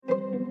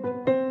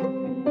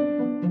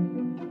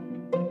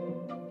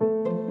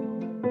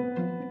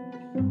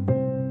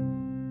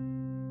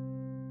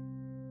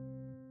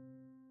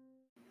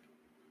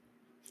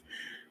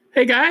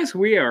Hey guys,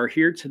 we are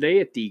here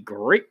today at the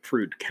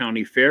Grapefruit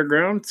County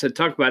Fairgrounds to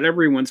talk about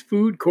everyone's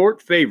food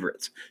court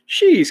favorites.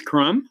 She's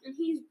Crumb. And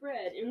he's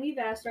Bread, and we've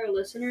asked our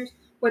listeners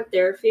what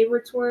their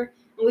favorites were,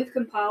 and we've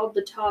compiled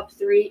the top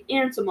 3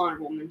 and some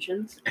honorable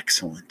mentions.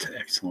 Excellent.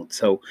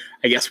 So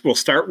I guess we'll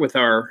start with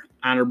our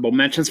honorable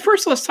mentions.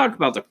 First, let's talk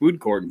about the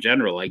food court in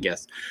general, I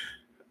guess.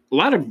 A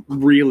lot of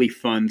really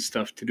fun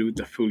stuff to do with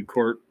the food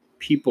court.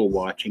 People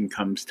watching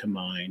comes to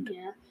mind.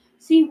 Yeah.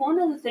 See, one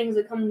of the things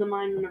that come to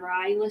mind whenever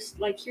I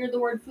hear the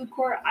word food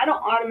court, I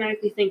don't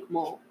automatically think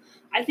mall.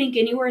 I think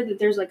anywhere that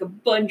there's like a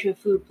bunch of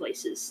food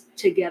places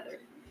together.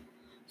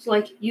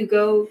 So you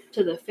go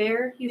to the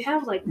fair, you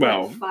have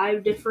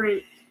 5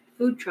 different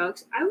food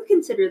trucks. I would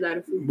consider that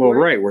a food court. Well,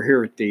 right, we're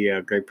here at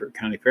the Grapefruit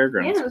County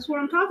Fairgrounds. Yeah, that's what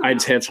I'm talking about. I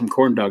just had some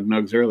corn dog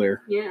nugs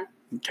earlier. Yeah.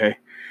 Okay.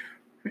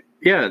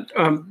 Yeah.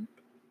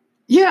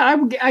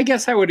 I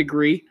guess I would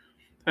agree.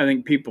 I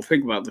think people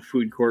think about the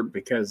food court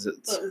because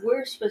it's... But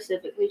we're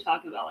specifically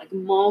talking about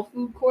mall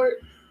food court.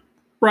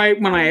 Right.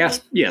 When I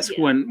asked... Yes,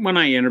 yeah. When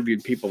I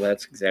interviewed people,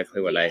 that's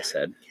exactly what I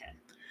said. Okay.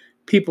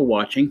 People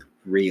watching,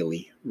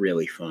 really,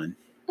 really fun.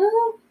 I've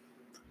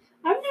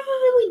never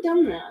really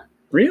done that.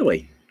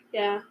 Really?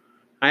 Yeah.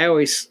 I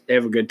always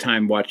have a good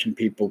time watching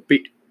people.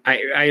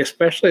 I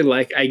especially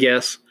like, I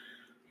guess,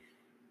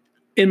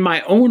 in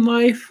my own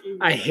life,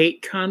 I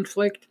hate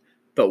conflict,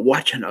 but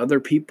watching other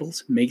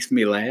people's makes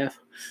me laugh.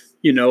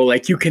 You know,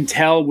 you can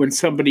tell when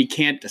somebody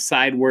can't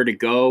decide where to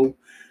go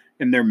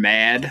and they're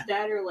mad.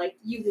 That or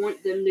you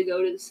want them to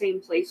go to the same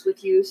place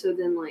with you. So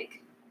then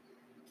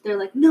they're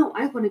like, no,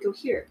 I want to go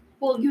here.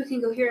 Well, you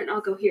can go here and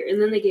I'll go here.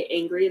 And then they get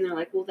angry and they're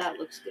like, well, that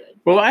looks good.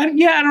 Well, I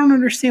don't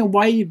understand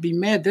why you'd be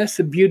mad. That's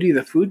the beauty of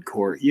the food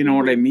court. You know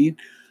what I mean?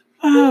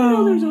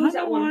 There's always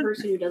that one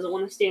person who doesn't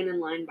want to stand in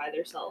line by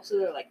themselves. So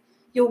they're like,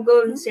 you'll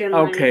go and stand in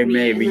line with me,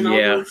 maybe, and then I'll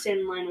go and stand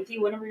in line with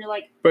you. Whenever you're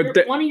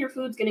one of your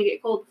food's going to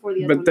get cold before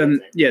the other one. But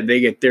then, they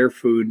get their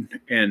food,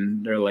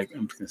 and they're like,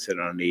 I'm just going to sit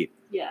down and eat.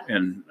 Yeah.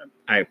 And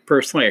I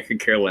could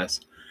care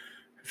less.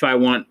 If I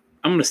want,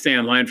 I'm going to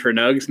stand in line for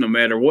nugs no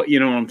matter what, you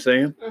know what I'm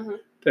saying? Uh-huh.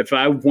 If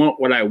I want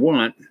what I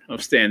want, I'll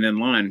stand in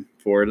line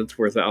for it. It's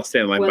worth it. I'll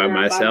stand in line by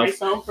myself.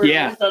 Or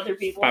with other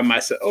people. By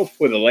myself.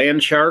 With a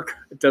land shark,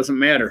 it doesn't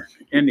matter.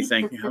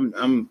 Anything.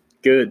 I'm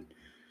good.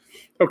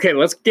 Okay,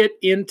 let's get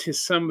into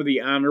some of the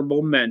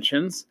honorable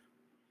mentions.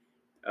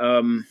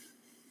 One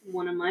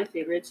of my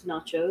favorites,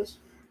 nachos.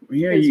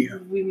 Yeah,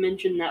 we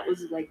mentioned that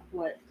was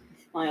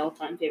my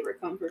all-time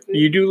favorite comfort food.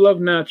 You do love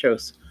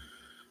nachos.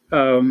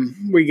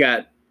 We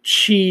got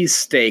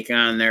cheesesteak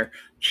on there.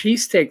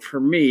 Cheesesteak for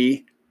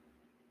me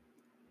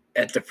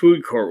at the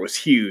food court was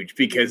huge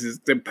because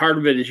the part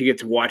of it is you get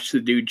to watch the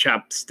dude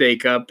chop the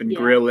steak up and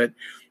grill it.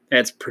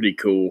 That's pretty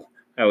cool.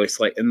 I always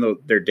and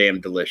they're damn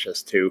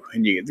delicious too.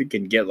 And you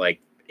can get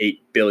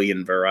 8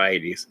 billion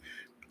varieties.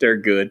 They're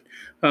good.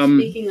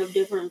 Speaking of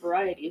different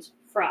varieties,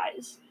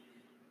 fries.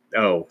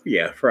 Oh,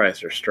 yeah,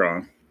 fries are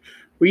strong.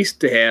 We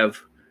used to have,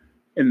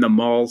 in the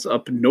malls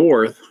up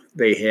north,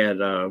 they had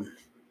a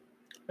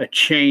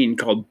chain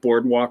called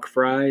Boardwalk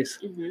Fries.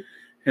 Mm-hmm.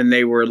 And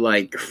they were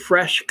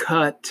fresh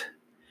cut.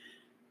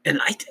 And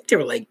I think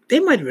they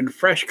might have been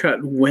fresh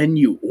cut when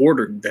you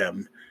ordered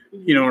them.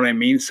 Mm-hmm. You know what I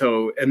mean?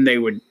 So, and they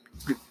would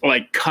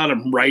cut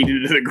them right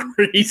into the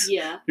grease.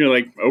 Yeah. You're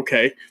like,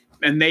 okay.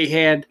 And they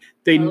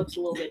looks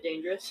a little bit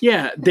dangerous.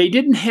 Yeah, they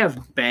didn't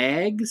have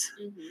bags.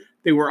 Mm-hmm.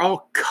 They were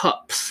all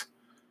cups.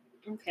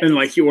 Okay.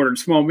 And you ordered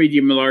small,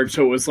 medium, and large.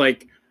 So it was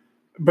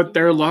but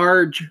their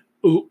large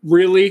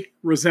really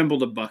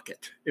resembled a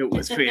bucket. It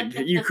was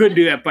fantastic. You couldn't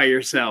do that by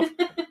yourself.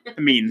 I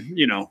mean,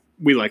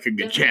 we like a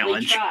good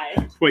challenge.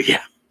 Well,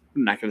 yeah,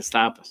 not going to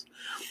stop us.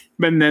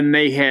 But then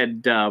they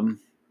had,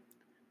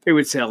 they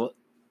would sell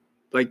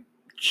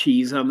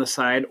cheese on the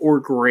side or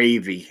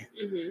gravy.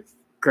 Mm-hmm.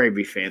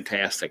 Gravy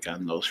fantastic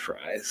on those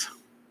fries.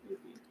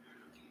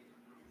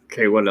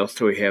 Okay, what else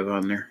do we have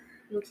on there?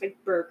 Looks like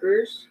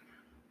burgers.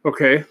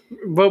 Okay,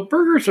 well,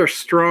 burgers are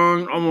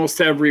strong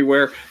almost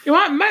everywhere.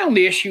 My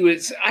only issue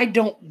is I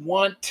don't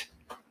want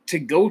to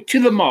go to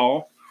the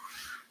mall,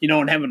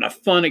 and having a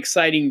fun,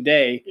 exciting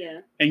day,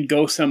 and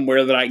go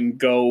somewhere that I can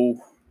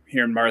go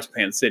here in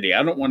Marzipan City.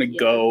 I don't want to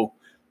go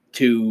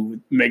to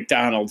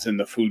McDonald's in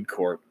the food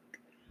court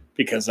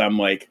because I'm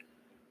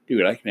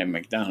dude, I can have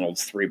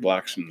McDonald's 3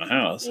 blocks from the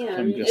house. Yeah,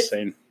 I'm just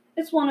saying.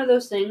 It's one of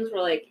those things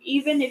where,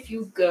 even if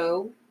you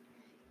go,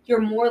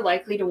 you're more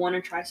likely to want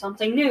to try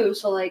something new.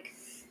 So,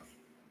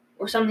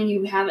 or something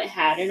you haven't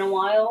had in a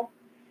while.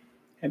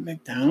 At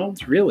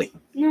McDonald's? Really?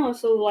 No,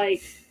 so,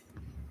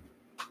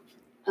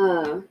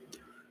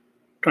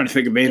 trying to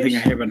think of anything I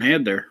haven't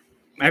had there.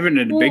 I haven't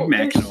had a Big Mac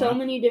in a while. There's so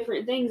many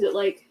different things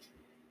that,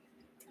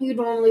 you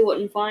normally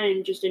wouldn't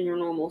find just in your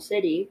normal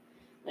city.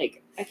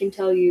 I can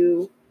tell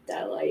you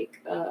that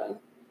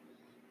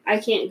I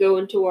can't go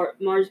into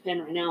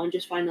Marzipan right now and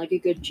just find a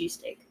good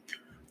cheesesteak.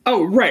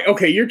 Oh, right.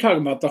 Okay, you're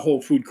talking about the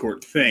whole food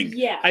court thing.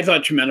 Yeah. I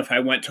thought you meant if I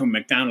went to a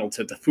McDonald's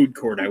at the food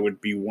court, I would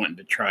be wanting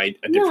to try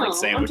a different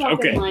sandwich. I'm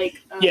talking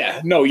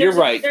yeah, no, you're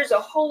right. There's a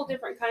whole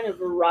different kind of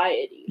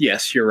variety.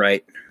 Yes, you're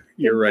right.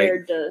 You're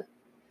compared right.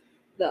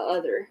 the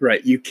other.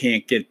 Right. You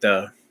can't get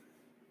the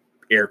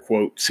air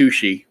quote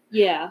sushi.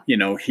 Yeah.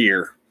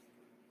 Here.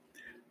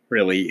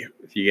 Really,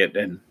 if you get,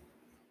 and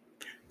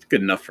it's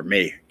good enough for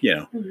me,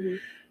 Mm-hmm.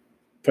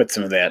 Put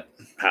some of that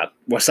hot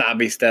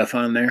wasabi stuff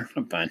on there.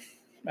 I'm fine.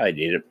 I'd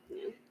eat it.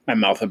 Yeah. My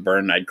mouth would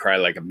burn. I'd cry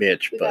like a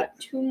bitch. We got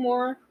 2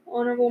 more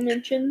honorable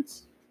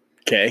mentions.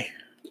 Okay.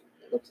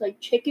 It looks like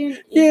chicken.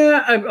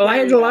 Yeah, I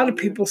had a lot of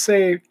people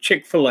say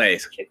Chick-fil-A.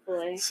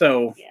 Chick-fil-A.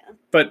 So, yeah.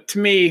 But to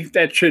me,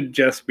 that should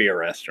just be a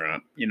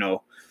restaurant.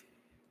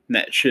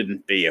 That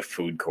shouldn't be a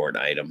food court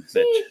item.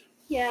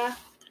 Yeah.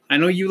 I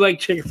know you like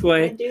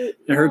Chick-fil-A. I do.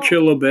 It hurts you a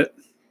little bit.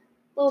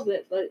 A little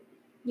bit, but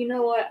you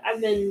know what?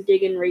 I've been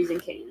digging Raising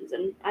Cane's,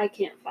 and I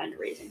can't find a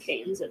Raising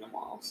Cane's in the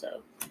mall,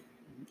 so.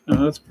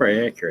 Oh, that's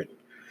pretty accurate.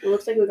 It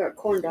looks like we got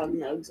corn dog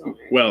nugs on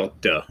there. Well,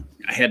 duh.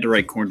 I had to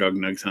write corn dog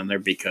nugs on there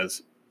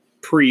because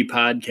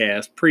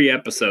pre-podcast,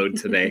 pre-episode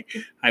today,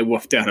 I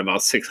wolfed down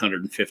about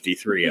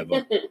 653 of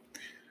them.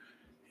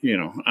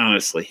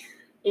 Honestly.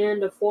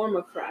 And a form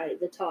of fry,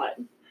 the tot.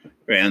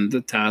 And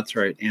the tots,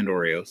 right, and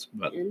Oreos,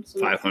 but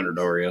 500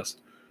 Oreos.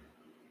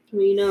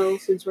 Well,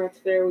 since we're at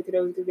the fair, we could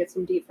always go get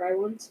some deep fry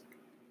ones.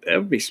 That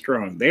would be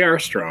strong. They are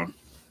strong.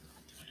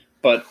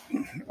 But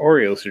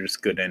Oreos are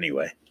just good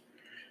anyway.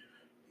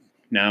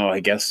 Now, I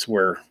guess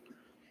we're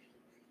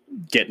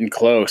getting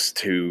close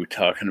to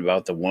talking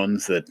about the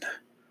ones that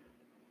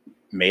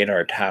made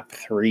our top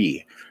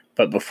 3.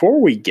 But before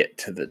we get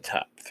to the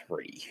top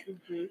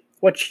 3,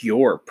 what's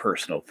your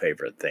personal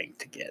favorite thing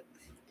to get?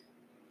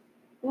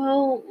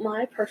 Well,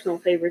 my personal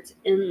favorite's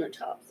in the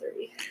top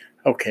 3.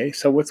 Okay,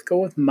 so let's go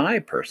with my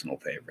personal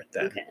favorite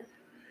then. Okay.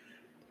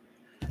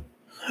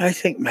 I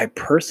think my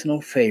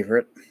personal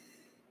favorite...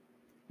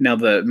 Now,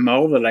 the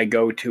mall that I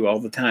go to all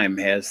the time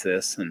has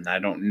this, and I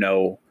don't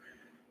know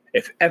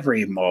if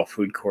every mall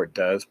food court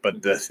does,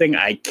 but the thing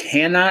I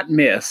cannot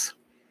miss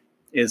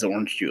is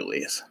Orange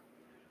Julius.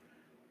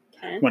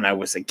 Okay. When I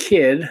was a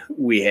kid,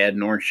 we had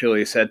an Orange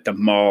Julius at the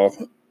mall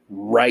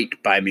right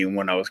by me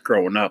when I was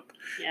growing up.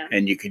 Yeah.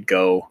 And you could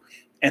go,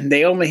 and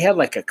they only had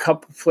like a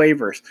couple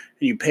flavors,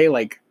 and you pay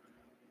like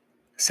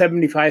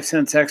 75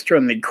 cents extra,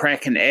 and they'd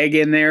crack an egg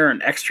in there,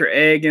 an extra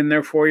egg in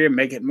there for you,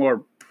 make it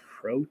more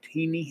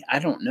proteiny. I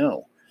don't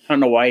know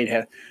why you'd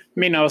have.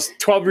 I was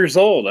 12 years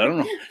old. I don't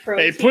know.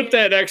 Protein. Hey, put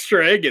that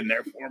extra egg in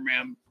there for me.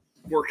 I'm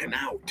working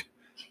out.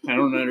 I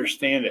don't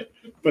understand it,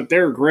 but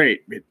they're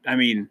great.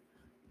 The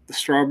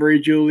strawberry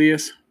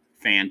Julius,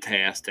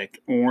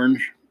 fantastic.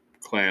 Orange,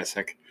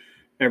 classic.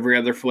 Every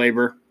other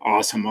flavor,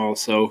 awesome.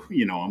 Also,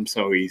 I'm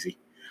so easy.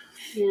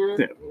 Yeah.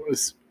 That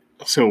was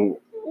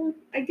so. Well,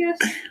 I guess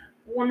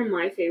one of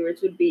my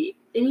favorites would be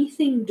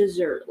anything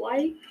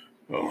dessert-like.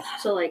 Oh.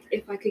 So,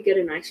 if I could get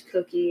a nice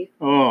cookie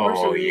or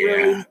some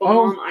really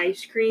bomb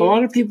ice cream. A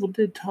lot of people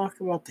did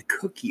talk about the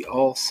cookie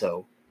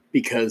also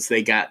because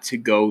they got to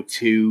go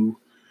to,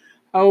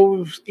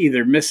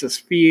 either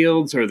Mrs.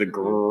 Fields or the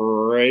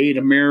Great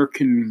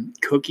American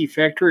Cookie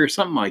Factory or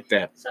something like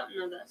that.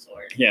 Something of that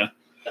sort. Yeah.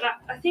 But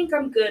I think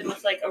I'm good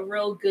with, a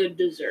real good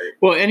dessert.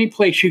 Well, any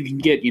place you can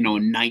get, a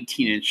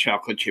 19-inch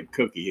chocolate chip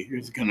cookie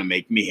is going to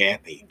make me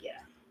happy.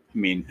 Yeah.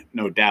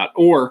 No doubt.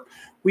 Or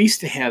we used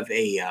to have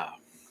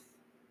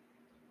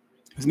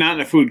it's not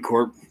in a food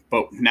court,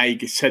 but now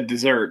you said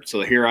dessert,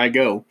 so here I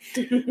go.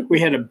 We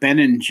had a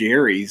Ben &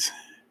 Jerry's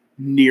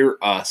near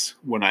us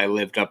when I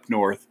lived up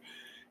north,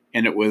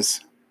 and it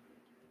was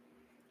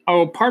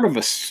part of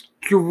a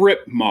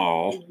strip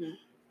mall,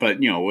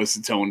 but, it was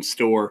its own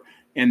store,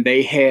 and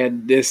they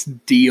had this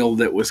deal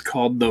that was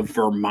called the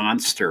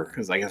Vermonster,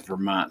 because I guess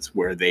Vermont's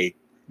where they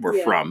were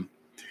from,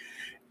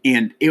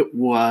 and it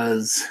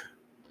was...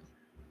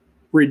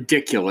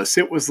 ridiculous.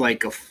 It was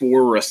like a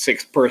 4 or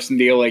 6 person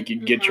deal.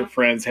 You'd get your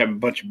friends, have a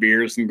bunch of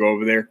beers, and go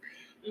over there.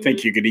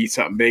 Think you could eat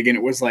something big, and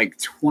it was like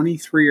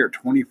 23 or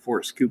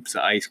 24 scoops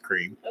of ice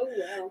cream. Oh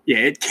wow! Yeah,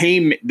 it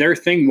came. Their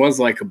thing was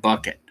like a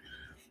bucket,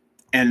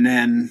 and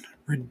then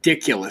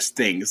ridiculous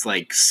things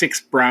like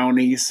 6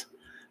 brownies,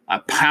 a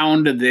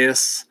pound of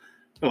this,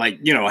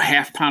 a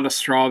half pound of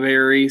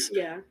strawberries,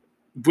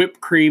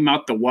 whipped cream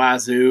out the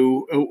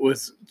wazoo. It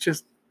was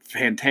just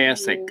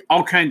fantastic. Yeah.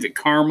 All kinds of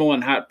caramel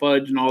and hot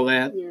fudge and all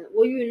that. Yeah.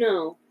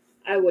 Well,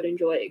 I would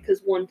enjoy it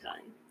because one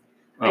time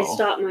I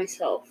stopped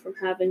myself from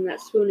having that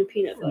spoon of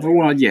peanut butter.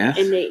 Well, yeah.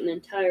 And ate an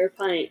entire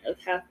pint of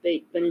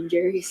half-baked Ben &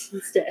 Jerry's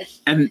instead.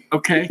 And,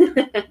 okay.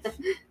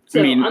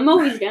 So I'm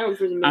always down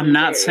for some Ben & I'm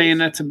not saying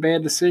that's a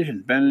bad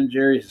decision. Ben &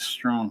 Jerry's is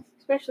strong.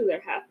 Especially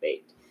their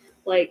half-baked.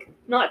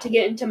 Not to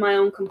get into my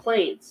own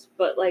complaints,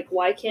 but,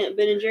 why can't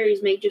Ben &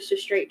 Jerry's make just a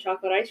straight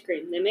chocolate ice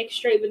cream? They make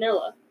straight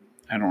vanilla.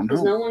 I don't know.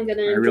 Is no one going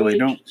to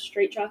enjoy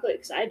straight chocolate?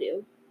 Because I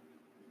do.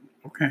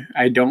 Okay.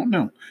 I don't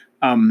know.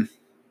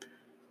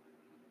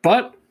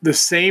 But the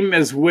same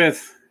as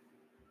with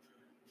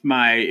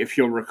if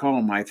you'll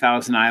recall, my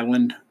 1,000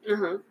 Island,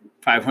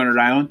 500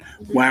 Island,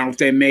 why don't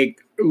they make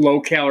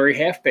low-calorie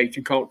half-baked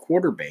and call it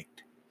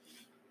quarter-baked?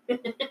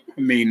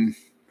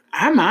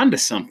 I'm onto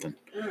something.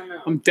 I don't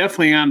know. I'm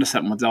definitely onto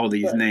something with all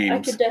these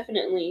names. I could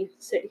definitely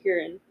sit here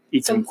and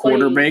eat some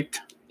quarter-baked.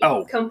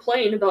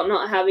 complain about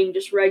not having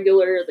just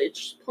regular,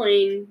 just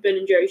plain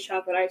Ben & Jerry's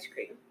chocolate ice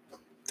cream.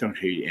 Don't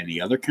you eat any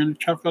other kind of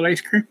chocolate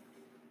ice cream?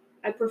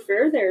 I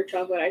prefer their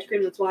chocolate ice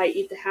cream. That's why I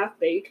eat the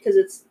half-baked, because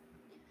it's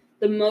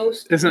the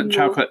most... Isn't it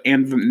chocolate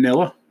and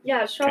vanilla?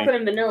 Yeah, it's chocolate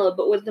and vanilla,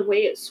 but with the way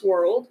it's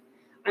swirled,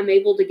 I'm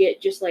able to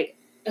get just like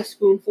a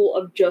spoonful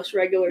of just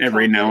regular chocolate.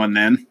 Every now and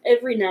then?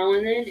 Every now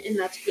and then, and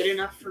that's good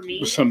enough for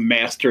me. Some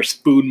master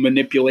spoon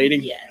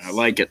manipulating? Yes. I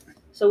like it.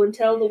 So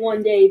until the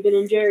one day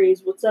Ben &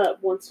 Jerry's, what's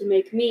up, wants to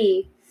make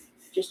me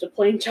just a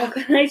plain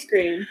chocolate ice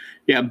cream.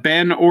 Yeah,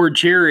 Ben or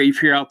Jerry,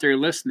 if you're out there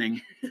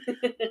listening,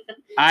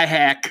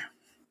 iHack,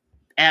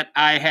 at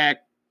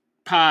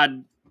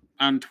iHackPod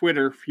on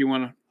Twitter if you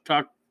want to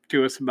talk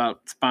to us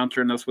about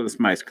sponsoring us with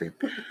some ice cream.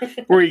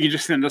 Or you can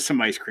just send us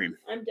some ice cream.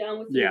 I'm down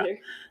with either.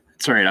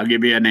 That's right. I'll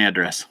give you an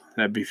address.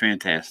 That'd be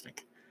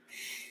fantastic.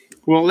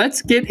 Well,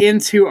 let's get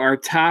into our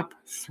top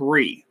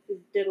 3. We've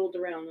diddled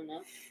around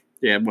enough.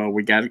 Yeah, well,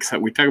 we got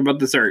excited. We talk about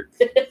dessert.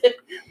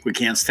 We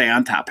can't stay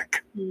on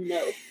topic.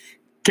 No.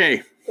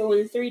 Okay.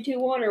 Going 3, 2,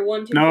 1 or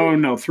 1, 2, 3?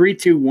 No. 3,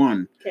 2,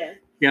 1. Okay.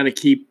 You got to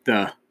keep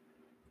the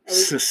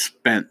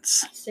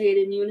suspense. Say it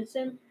in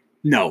unison?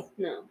 No.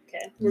 No.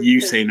 Okay.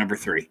 You say number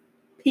 3.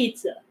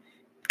 Pizza.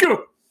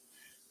 Go.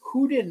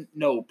 Who didn't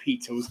know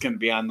pizza was going to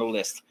be on the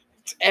list?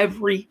 It's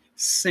every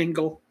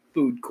single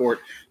food court.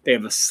 They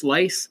have a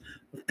slice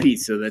of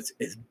pizza that's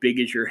as big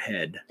as your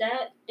head.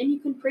 That, and you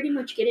can pretty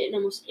much get it in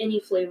almost any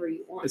flavor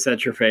you want. Is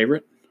that your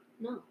favorite?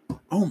 No.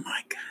 Oh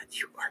my God,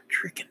 you are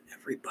tricking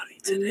everybody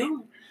today. I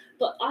know.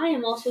 But I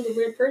am also the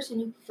weird person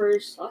who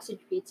prefers sausage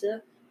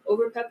pizza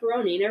over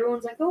pepperoni. And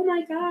everyone's like, oh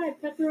my God,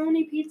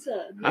 pepperoni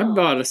pizza. No. I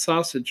bought a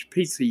sausage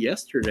pizza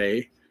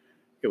yesterday.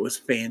 It was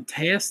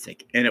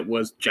fantastic. And it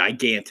was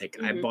gigantic.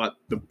 Mm-hmm. I bought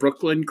the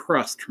Brooklyn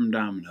crust from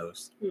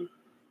Domino's.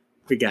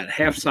 We got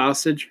half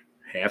sausage,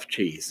 half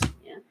cheese.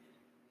 Yeah.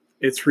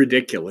 It's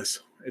ridiculous.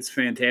 It's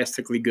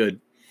fantastically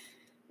good.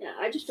 Yeah,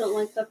 I just don't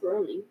like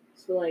pepperoni.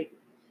 So, like,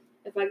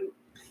 if I'm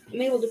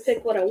able to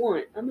pick what I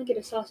want, I'm going to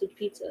get a sausage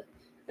pizza.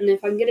 And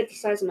if I can get it the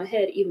size of my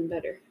head, even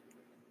better.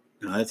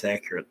 No, that's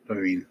accurate. I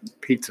mean,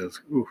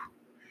 pizza's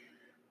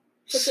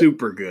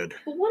super good.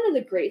 But one of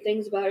the great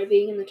things about it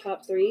being in the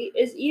top 3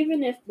 is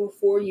even if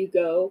before you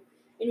go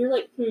and you're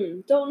like,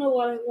 don't know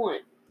what I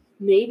want,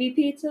 maybe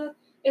pizza,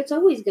 it's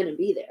always going to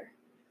be there.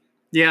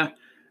 Yeah.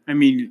 I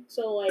mean,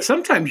 so like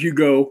sometimes you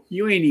go,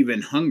 you ain't even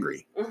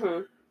hungry.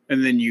 Uh-huh.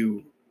 And then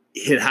you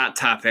hit Hot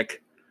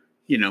Topic.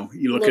 You know,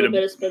 you look a little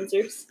bit of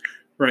Spencer's.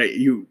 Right.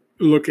 You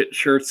look at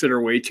shirts that are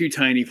way too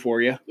tiny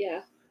for you.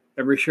 Yeah.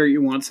 Every shirt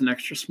you want's an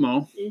extra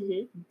small.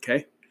 Mm-hmm.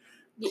 Okay.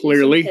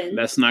 Clearly,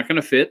 that's not going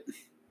to fit.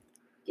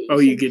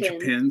 You get your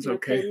pins.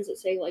 Okay. Pins that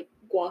say like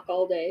guac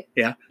all day.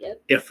 Yeah.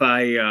 Yep. If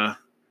I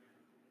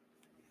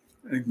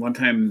think one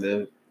time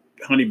the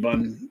honey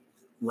bun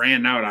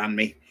ran out on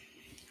me.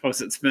 I was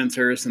at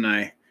Spencer's and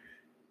I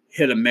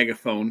hit a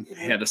megaphone,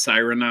 had a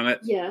siren on it.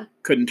 Yeah.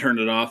 Couldn't turn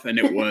it off, and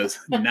it was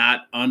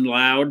not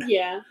unloud.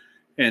 Yeah.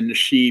 And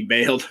she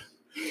bailed.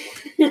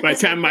 By the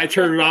time I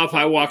turned it off,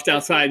 I walked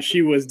outside.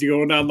 She was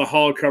going down the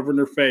hall covering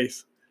her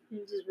face.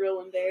 Just real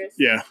embarrassed.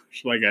 Yeah.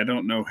 She's like, I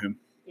don't know him.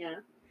 Yeah.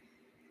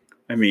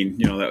 I mean,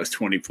 you know, that was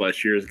 20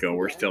 plus years ago.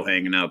 We're still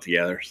hanging out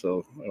together,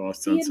 so I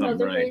must have done something right.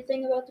 Another great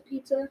thing about the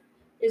pizza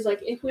is like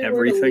if we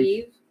were to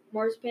leave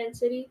Marzipan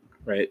City,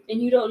 right,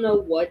 and you don't know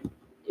what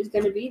is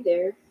going to be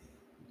there,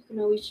 you can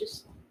always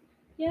just,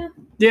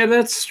 Yeah,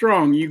 that's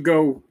strong. You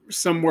go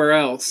somewhere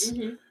else,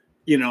 mm-hmm.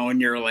 you know,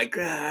 and you're like,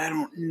 I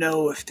don't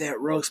know if that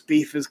roast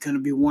beef is going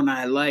to be one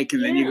I like.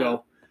 And then you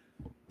go,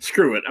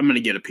 screw it, I'm going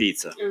to get a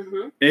pizza.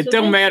 Mm-hmm. It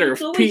don't matter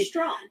if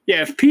strong.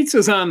 Yeah, if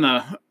pizza's on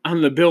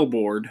the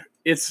billboard,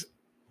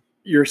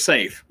 you're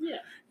safe. Yeah.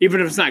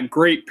 Even if it's not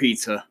great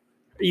pizza,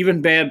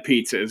 even bad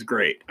pizza is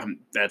great.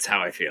 That's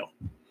how I feel.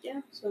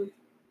 Yeah. So.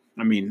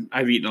 I mean,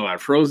 I've eaten a lot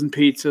of frozen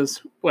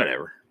pizzas.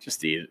 Whatever,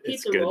 just eat it.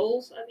 It's good. Pizza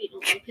rolls. I've eaten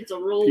a lot of pizza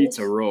rolls.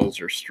 Pizza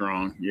rolls are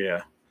strong.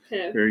 Yeah.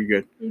 Okay. Very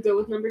good. You go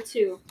with number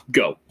 2.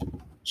 Go.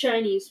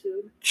 Chinese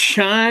food.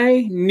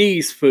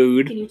 Chinese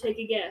food. Can you take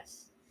a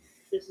guess?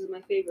 This is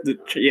my favorite.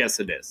 Yes,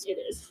 it is. It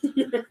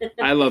is.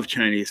 I love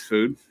Chinese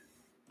food.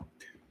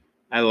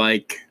 I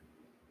like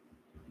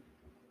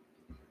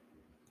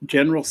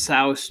General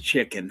Tso's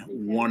chicken. Okay.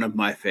 One of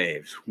my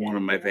faves.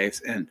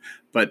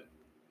 But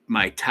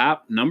my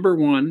top number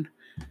 1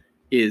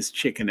 is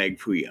chicken egg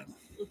foo young.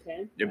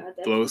 Okay.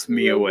 It blows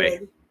me away.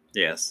 Good.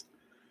 Yes.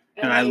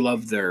 And I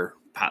love their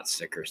pot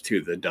stickers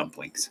too, the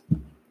dumplings.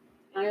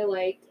 I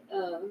like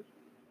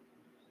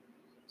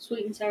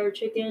sweet and sour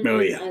chicken. Oh,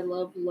 yeah. I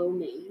love lo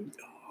mein.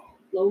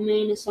 Lo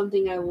mein is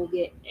something I will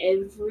get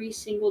every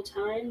single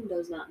time.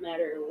 Does not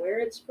matter where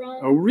it's from.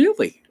 Oh,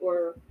 really?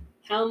 Or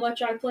how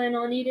much I plan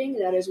on eating.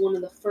 That is one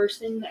of the first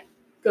things that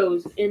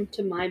goes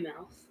into my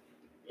mouth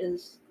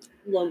is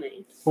lo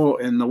mein. Well,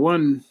 in the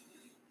one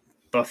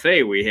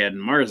buffet we had in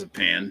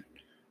Marzipan,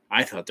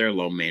 I thought their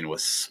lo mein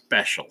was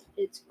special.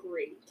 It's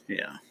great.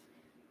 Yeah.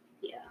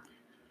 Yeah.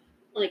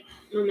 Like,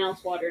 my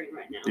mouth's watering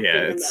right now.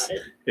 Yeah,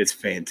 it's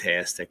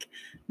fantastic.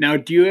 Now,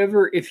 do you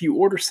ever, if you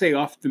order, say,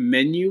 off the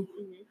menu,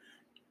 mm-hmm.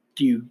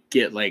 Do you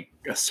get like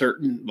a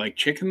certain like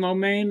chicken lo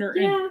mein or?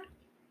 Yeah.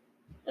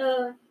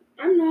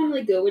 I'm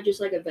normally good with just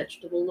like a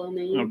vegetable lo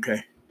mein.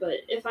 Okay. But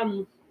if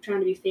I'm trying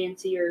to be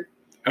fancy or,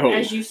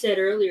 as you said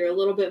earlier, a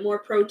little bit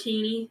more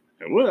proteiny,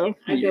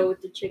 I go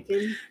with the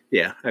chicken.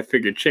 Yeah, I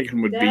figured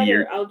chicken would be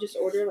your. I'll just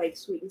order like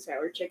sweet and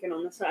sour chicken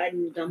on the side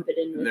and dump it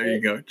in with There you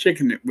go.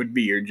 Chicken would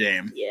be your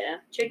jam. Yeah,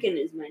 chicken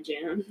is my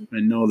jam. I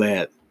know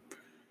that.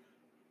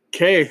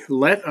 Okay,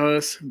 let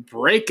us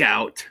break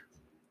out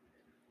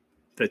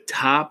the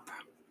top,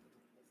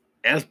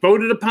 as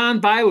voted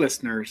upon by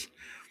listeners,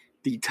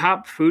 the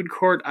top food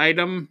court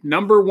item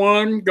number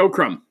 1. Go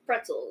Crumb.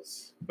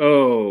 Pretzels.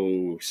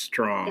 Oh,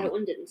 strong. That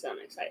one didn't sound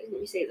exciting.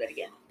 Let me say that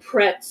again.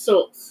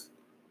 Pretzels.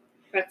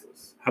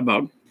 How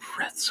about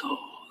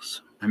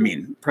pretzels? I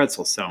mean,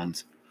 pretzel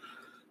sounds.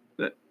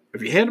 Have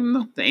you had them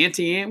though? The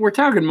Auntie Anne? We're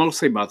talking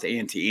mostly about the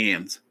Auntie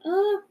Anne's.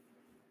 I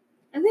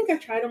think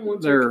I've tried them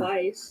once or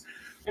twice.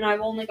 And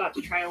I've only got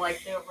to try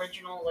like the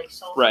original like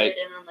salted and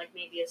then like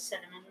maybe a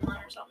cinnamon one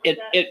or something like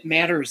that. It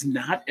matters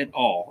not at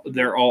all.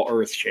 They're all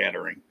earth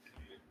shattering.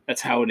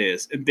 That's how it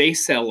is. And they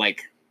sell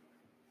like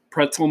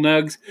pretzel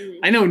nugs. Mm-hmm.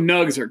 I know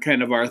nugs are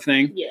kind of our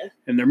thing. Yeah.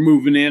 And they're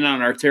moving in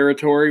on our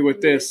territory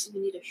with this. We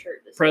need a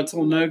shirt that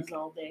pretzel nug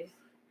all day.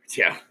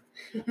 Yeah.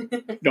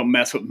 Don't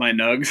mess with my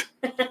nugs.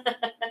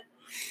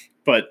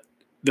 But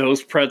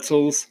those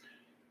pretzels,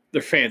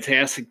 they're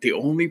fantastic. The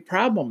only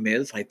problem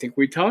is, I think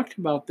we talked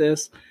about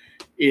this,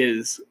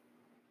 is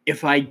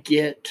if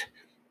you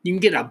can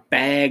get a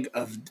bag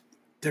of,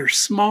 they're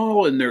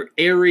small and they're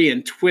airy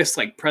and twist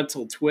like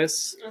pretzel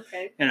twists.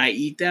 Okay. And I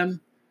eat them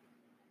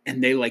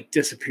and they like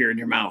disappear in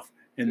your mouth.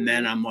 And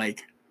then I'm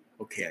like,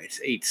 okay, I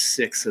just ate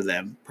 6 of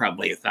them,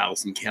 probably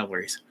 1,000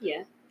 calories.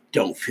 Yeah.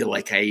 Don't feel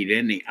like I ate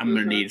any. I'm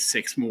going to need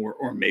 6 more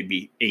or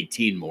maybe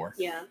 18 more.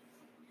 Yeah.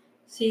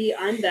 See,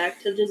 I'm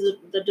back to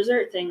the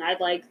dessert thing. I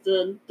like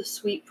the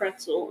sweet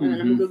pretzel, and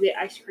then I'm going to go get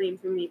ice cream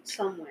from me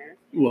somewhere.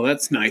 Well,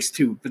 that's nice,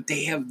 too. But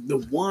they have, the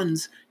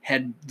ones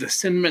had the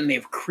cinnamon, they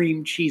have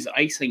cream cheese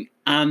icing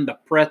on the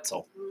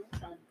pretzel.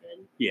 That sounds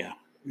good. Yeah.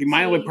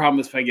 My only problem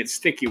is if I get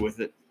sticky with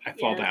it, I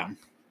fall down.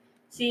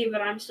 See,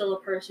 but I'm still a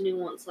person who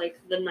wants, like,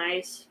 the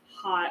nice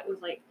hot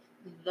with, like,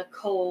 the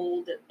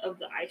cold of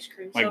the ice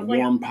cream. Like so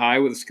warm pie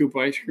with a scoop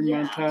of ice cream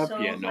on top?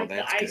 So if, that's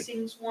the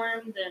icing's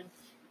warm, then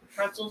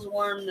pretzel's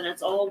warm, then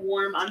it's all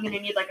warm. I'm going to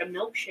need, like, a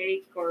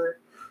milkshake or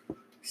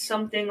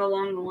something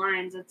along the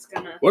lines that's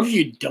going to... What if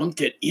you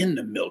dunked it in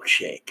the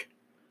milkshake?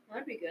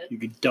 That'd be good. You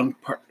could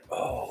dunk part...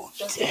 Oh,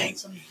 dang.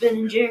 Some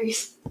Ben &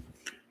 Jerry's.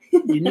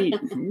 You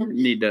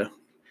need to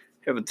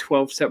have a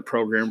 12-step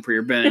program for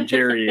your Ben &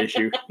 Jerry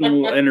issue. A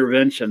little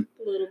intervention.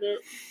 A little bit.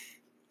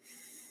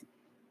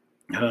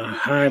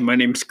 Hi, my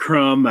name's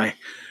Crumb. I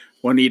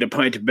want to eat a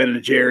pint of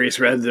Ben & Jerry's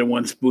rather than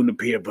 1 spoon of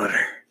peanut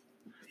butter.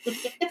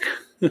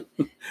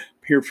 I'm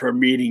here for a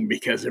meeting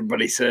because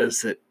everybody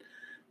says that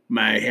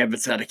my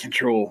habit's out of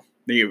control.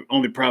 The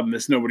only problem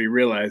is nobody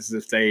realizes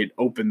if they'd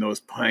opened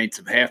those pints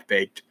of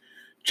half-baked,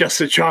 just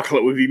the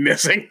chocolate would be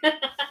missing.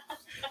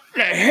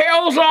 The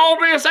hell's all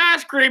this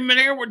ice cream in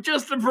here with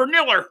just the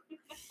vanilla?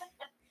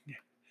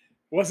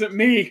 Wasn't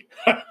me.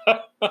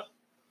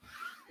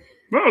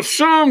 Well,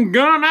 some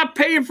gun, I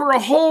paid for a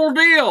whole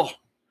deal.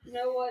 You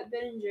know what?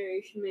 Ben &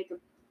 Jerry should make a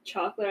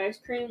chocolate ice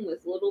cream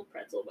with little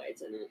pretzel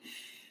bites in it.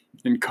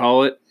 And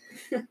call it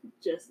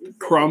just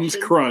Crumbs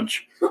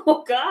Crunch.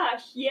 Oh,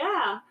 gosh,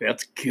 yeah.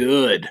 That's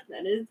good.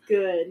 That is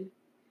good.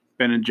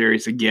 Ben &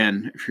 Jerry's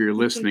again, if you're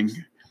listening.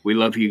 We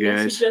love you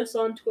guys. Message us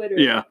on Twitter.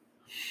 Yeah,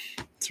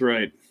 that's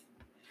right.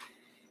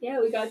 Yeah,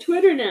 we got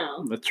Twitter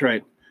now. That's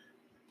right.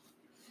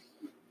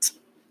 It's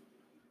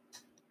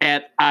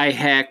at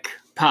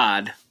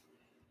iHackPod.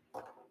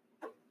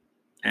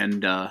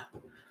 And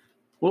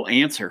we'll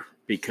answer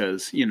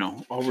because,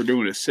 all we're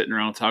doing is sitting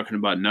around talking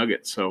about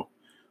nuggets. So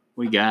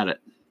we got it.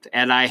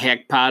 At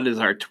iHackPod is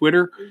our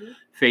Twitter. Mm-hmm.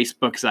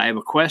 Facebook is I Have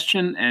a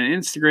Question. And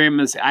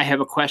Instagram is I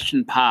Have a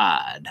Question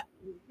Pod.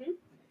 Mm-hmm.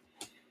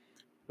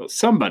 So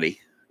somebody,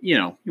 you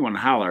want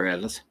to holler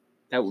at us.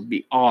 That would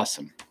be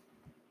awesome.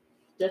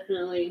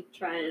 Definitely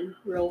trying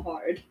real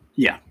hard.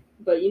 Yeah.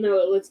 But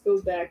let's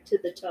go back to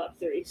the top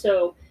 3.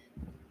 So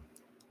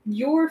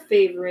your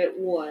favorite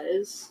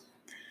was...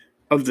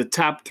 Of the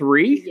top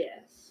 3?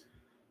 Yes.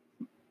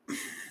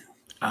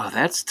 Oh,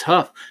 that's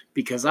tough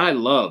because I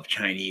love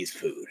Chinese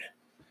food,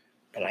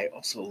 but I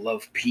also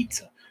love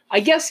pizza.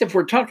 I guess if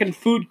we're talking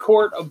food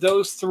court of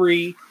those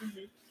 3,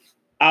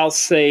 I'll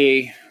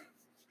say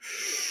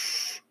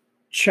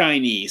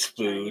Chinese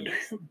food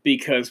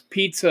because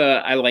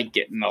pizza I like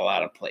getting a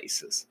lot of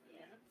places.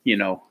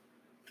 Yeah.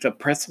 The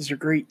pretzels are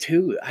great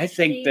too. I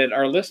think that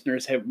our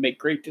listeners make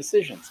great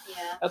decisions.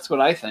 Yeah. That's what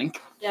I think.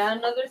 Yeah,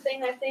 another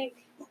thing I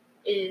think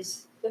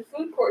is the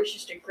food court is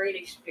just a great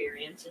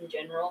experience in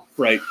general.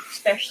 Right.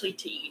 Especially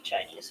to eat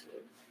Chinese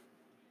food.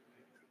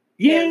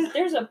 Yeah.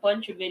 There's a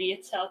bunch of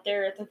idiots out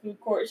there at the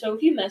food court, so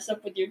if you mess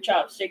up with your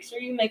chopsticks or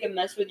you make a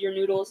mess with your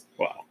noodles,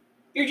 wow,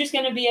 you're just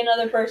going to be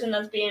another person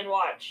that's being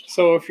watched.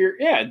 So if you're,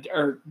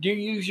 or do you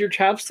use your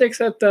chopsticks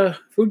at the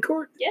food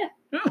court? Yeah.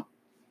 Oh.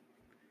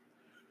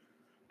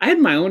 I had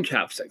my own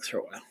chopsticks for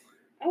a while.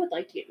 I would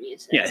like to get me a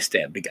set. Yeah, I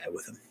stabbed a guy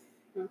with them.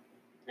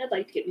 I'd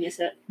like to get me a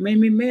set. Made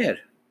me mad.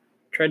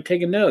 Tried to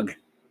take a nug.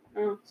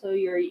 Oh, so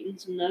you're eating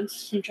some nugs,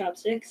 some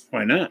chopsticks?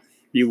 Why not?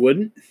 You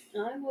wouldn't?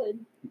 I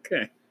would.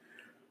 Okay.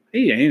 I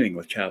eat anything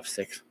with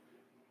chopsticks.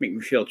 Make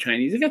me feel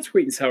Chinese. I got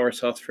sweet and sour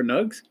sauce for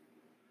nugs.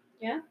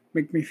 Yeah?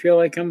 Make me feel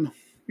like I'm,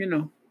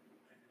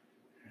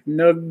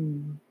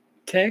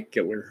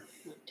 nugtacular.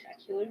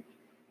 Nugtacular?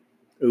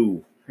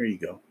 Ooh, there you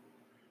go.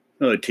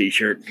 Another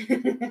t-shirt.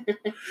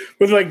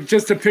 With like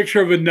just a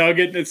picture of a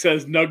nugget and it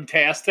says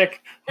Nugtastic.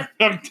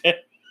 We're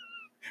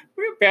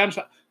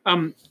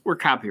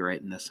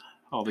copywriting this.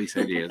 All these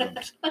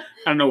ideas. I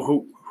don't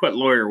know what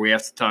lawyer we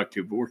have to talk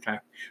to, but we're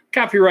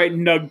copywriting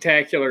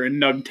Nugtacular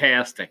and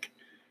Nugtastic.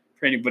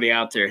 For anybody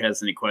out there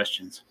has any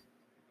questions,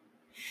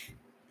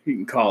 you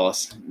can call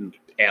us and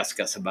ask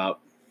us about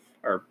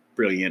our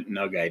brilliant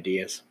nug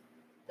ideas.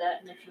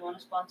 That, and if you want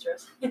to sponsor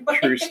us.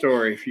 True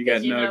story. If you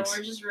got nugs.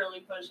 We're just really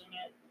pushing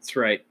it. That's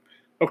right.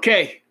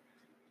 Okay.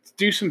 Let's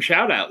do some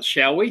shout outs,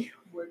 shall we?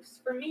 Works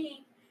for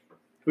me.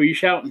 Who are you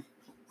shouting?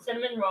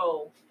 Cinnamon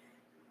Roll.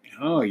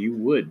 Oh, you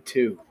would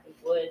too. I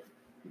would.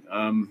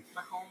 My home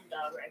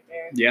dog right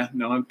there. Yeah,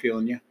 no, I'm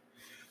feeling you.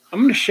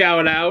 I'm going to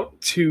shout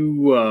out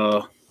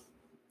to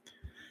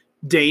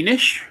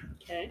Danish.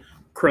 Okay.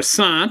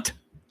 Croissant.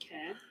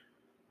 Okay.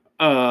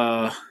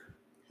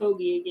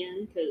 Hoagie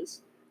again,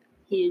 because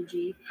he and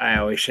G. I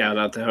always shout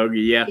out to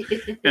Hoagie, yeah.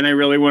 And I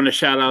really want to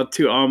shout out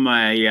to all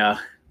my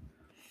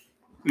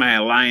my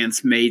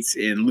alliance mates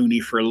in Looney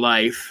for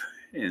Life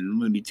in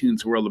Looney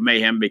Tunes World of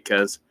Mayhem,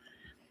 because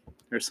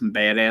there's some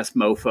badass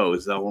mofos,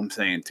 is all I'm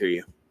saying to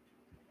you.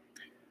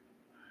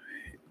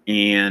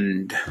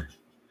 And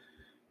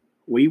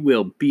we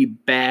will be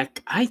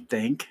back, I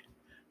think,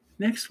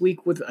 next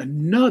week with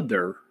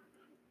another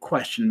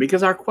question,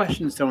 because our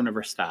questions don't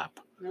ever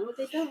stop. No,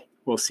 they don't.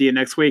 We'll see you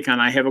next week on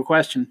I Have a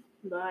Question.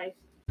 Bye.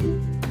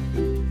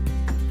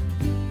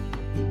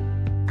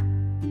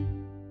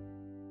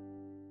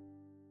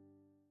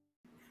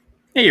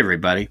 Hey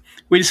everybody,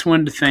 we just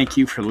wanted to thank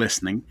you for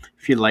listening.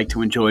 If you'd like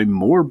to enjoy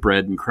more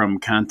Bread and Crumb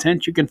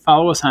content, you can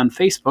follow us on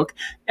Facebook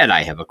at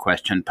I Have a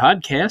Question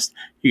Podcast.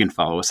 You can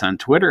follow us on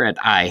Twitter at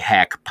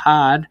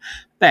iHackPod.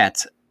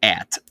 That's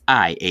at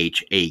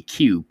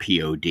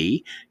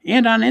IHAQPOD.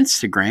 And on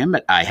Instagram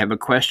at I Have a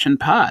Question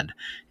Pod.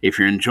 If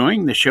you're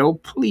enjoying the show,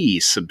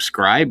 please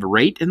subscribe,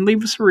 rate, and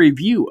leave us a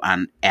review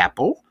on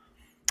Apple,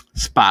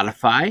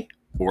 Spotify,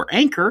 or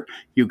Anchor.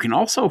 You can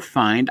also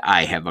find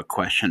I Have a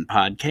Question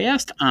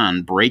Podcast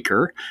on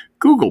Breaker,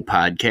 Google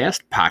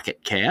Podcast, Pocket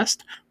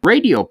Cast,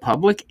 Radio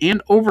Public,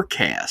 and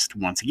Overcast.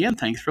 Once again,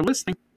 thanks for listening.